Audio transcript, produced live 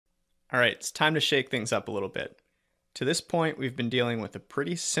All right, it's time to shake things up a little bit. To this point, we've been dealing with a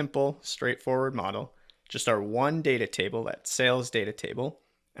pretty simple, straightforward model, just our one data table, that sales data table,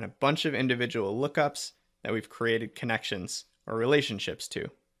 and a bunch of individual lookups that we've created connections or relationships to.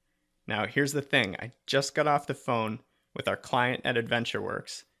 Now, here's the thing. I just got off the phone with our client at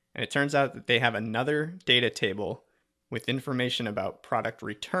AdventureWorks, and it turns out that they have another data table with information about product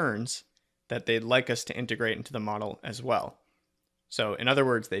returns that they'd like us to integrate into the model as well. So in other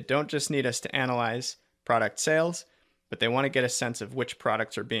words, they don't just need us to analyze product sales, but they want to get a sense of which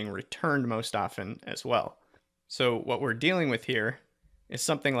products are being returned most often as well. So what we're dealing with here is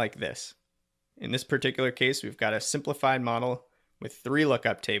something like this. In this particular case, we've got a simplified model with 3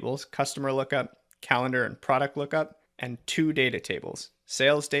 lookup tables: customer lookup, calendar and product lookup, and 2 data tables: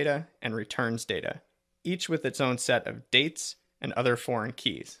 sales data and returns data, each with its own set of dates and other foreign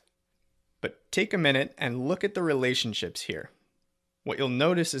keys. But take a minute and look at the relationships here. What you'll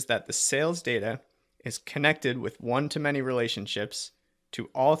notice is that the sales data is connected with one-to-many relationships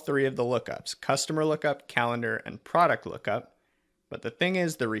to all 3 of the lookups: customer lookup, calendar, and product lookup. But the thing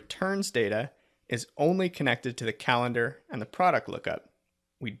is, the returns data is only connected to the calendar and the product lookup.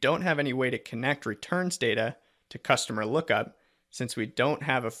 We don't have any way to connect returns data to customer lookup since we don't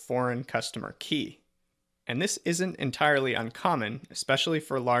have a foreign customer key. And this isn't entirely uncommon, especially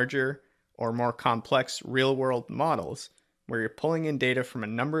for larger or more complex real-world models where you're pulling in data from a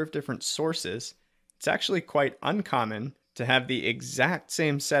number of different sources. It's actually quite uncommon to have the exact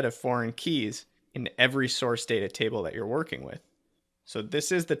same set of foreign keys in every source data table that you're working with. So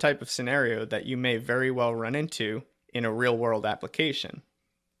this is the type of scenario that you may very well run into in a real-world application.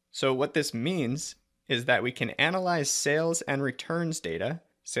 So what this means is that we can analyze sales and returns data,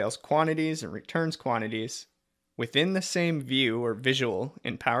 sales quantities and returns quantities, within the same view or visual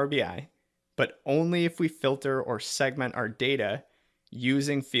in Power BI, but only if we filter or segment our data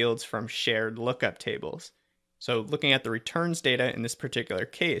using fields from shared lookup tables. So looking at the returns data in this particular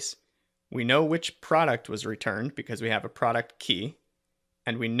case, we know which product was returned because we have a product key,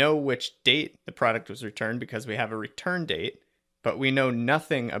 and we know which date the product was returned because we have a return date, but we know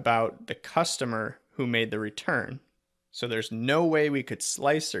nothing about the customer who made the return. So there's no way we could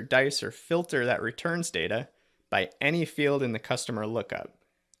slice or dice or filter that returns data by any field in the customer lookup,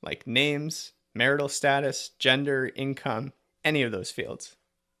 like names, marital status, gender, income, any of those fields.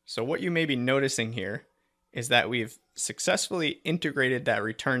 So what you may be noticing here is that we've successfully integrated that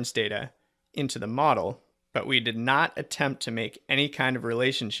returns data into the model, but we did not attempt to make any kind of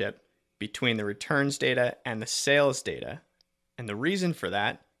relationship between the returns data and the sales data. And the reason for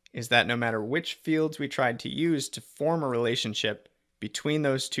that is that no matter which fields we tried to use to form a relationship between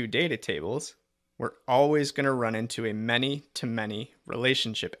those 2 data tables, we're always going to run into a many-to-many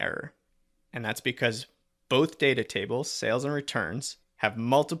relationship error. And that's because both data tables, sales and returns, have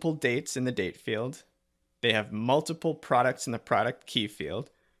multiple dates in the date field. They have multiple products in the product key field,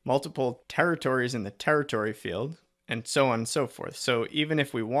 multiple territories in the territory field, and so on and so forth. So even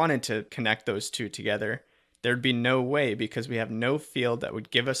if we wanted to connect those 2 together, there'd be no way because we have no field that would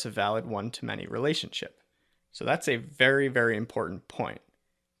give us a valid one-to-many relationship. So that's a very, very important point.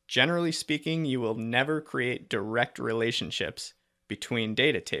 Generally speaking, you will never create direct relationships between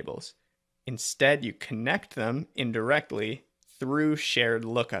data tables. Instead, you connect them indirectly through shared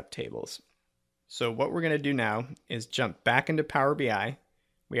lookup tables. So what we're going to do now is jump back into Power BI.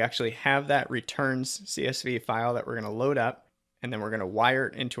 We actually have that returns CSV file that we're going to load up, and then we're going to wire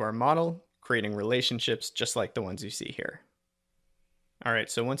it into our model, creating relationships just like the ones you see here. All right,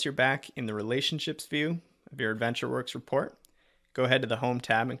 so once you're back in the relationships view of your AdventureWorks report, go ahead to the Home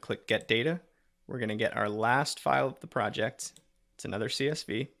tab and click Get Data. We're going to get our last file of the project. It's another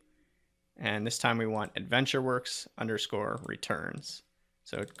CSV. And this time we want AdventureWorks_returns.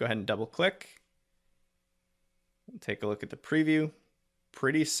 So go ahead and double click. Take a look at the preview.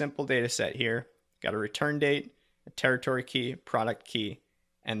 Pretty simple data set here. Got a return date, a territory key, product key,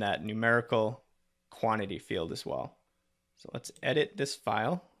 and that numerical quantity field as well. So let's edit this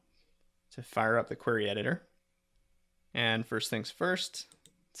file to fire up the query editor. And first things first,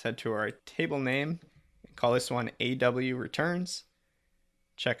 let's head to our table name. Call this one AW returns.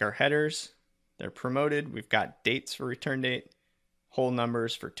 Check our headers. They're promoted. We've got dates for return date, whole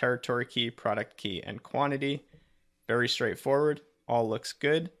numbers for territory key, product key, and quantity. Very straightforward. All looks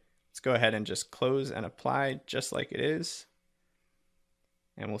good. Let's go ahead and just close and apply just like it is.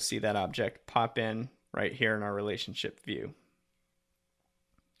 And we'll see that object pop in right here in our relationship view.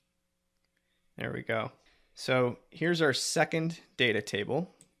 There we go. So here's our second data table.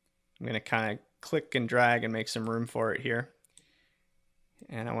 I'm going to kind of click and drag and make some room for it here.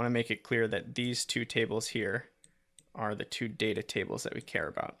 And I want to make it clear that these 2 tables here are the 2 data tables that we care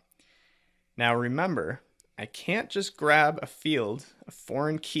about. Now remember, I can't just grab a field, a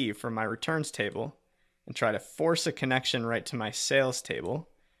foreign key from my returns table, and try to force a connection right to my sales table,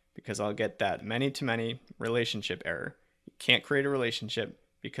 because I'll get that many-to-many relationship error. You can't create a relationship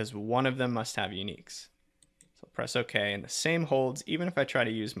because one of them must have uniques. So I'll press OK, and the same holds even if I try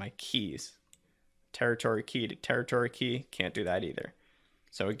to use my keys. Territory key to territory key, can't do that either.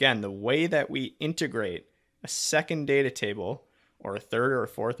 So again, the way that we integrate a second data table, or a third or a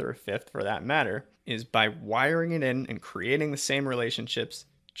fourth or a fifth for that matter, is by wiring it in and creating the same relationships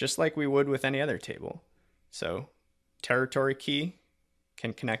just like we would with any other table. So territory key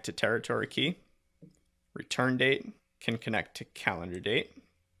can connect to territory key, return date can connect to calendar date,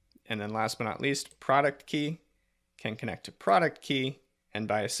 and then last but not least, product key can connect to product key, and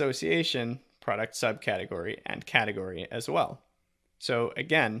by association, product subcategory and category as well. So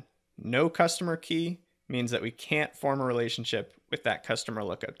again, no customer key means that we can't form a relationship with that customer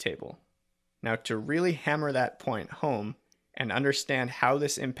lookup table. Now, to really hammer that point home and understand how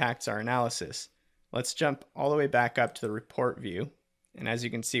this impacts our analysis, let's jump all the way back up to the report view. And as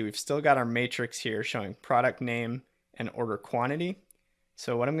you can see, we've still got our matrix here showing product name and order quantity.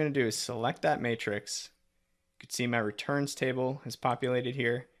 So what I'm going to do is select that matrix. You can see my returns table is populated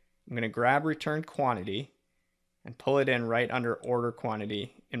here. I'm going to grab return quantity and pull it in right under order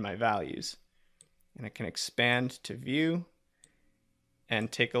quantity in my values. And I can expand to view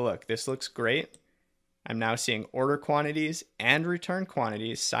and take a look. This looks great. I'm now seeing order quantities and return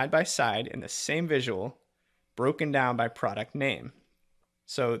quantities side by side in the same visual, broken down by product name.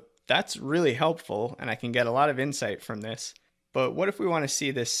 So that's really helpful, and I can get a lot of insight from this. But what if we want to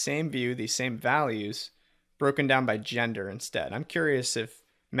see this same view, these same values, broken down by gender instead? I'm curious if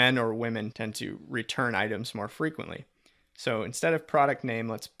men or women tend to return items more frequently. So instead of product name,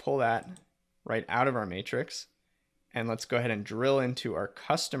 let's pull that right out of our matrix. And let's go ahead and drill into our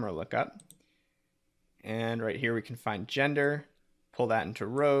customer lookup. And right here we can find gender, pull that into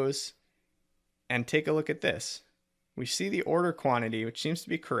rows, and take a look at this. We see the order quantity, which seems to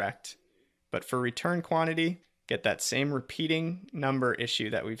be correct, but for return quantity, get that same repeating number issue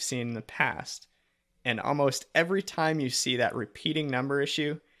that we've seen in the past. And almost every time you see that repeating number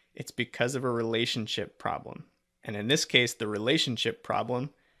issue, it's because of a relationship problem. And in this case, the relationship problem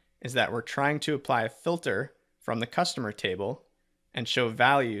is that we're trying to apply a filter from the customer table and show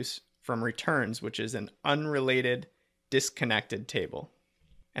values from returns, which is an unrelated, disconnected table.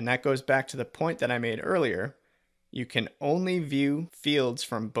 And that goes back to the point that I made earlier. You can only view fields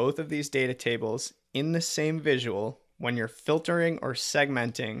from both of these data tables in the same visual when you're filtering or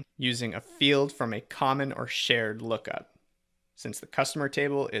segmenting using a field from a common or shared lookup. Since the customer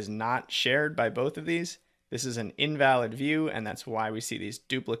table is not shared by both of these, this is an invalid view, and that's why we see these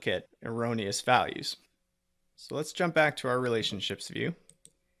duplicate, erroneous values. So let's jump back to our relationships view.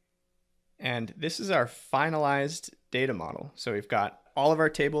 And this is our finalized data model. So we've got all of our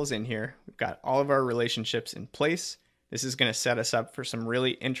tables in here. We've got all of our relationships in place. This is going to set us up for some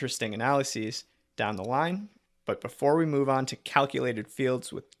really interesting analyses down the line. But before we move on to calculated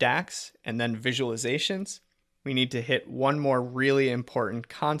fields with DAX and then visualizations, we need to hit one more really important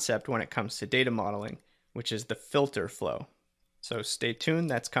concept when it comes to data modeling, which is the filter flow. So stay tuned,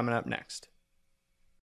 that's coming up next.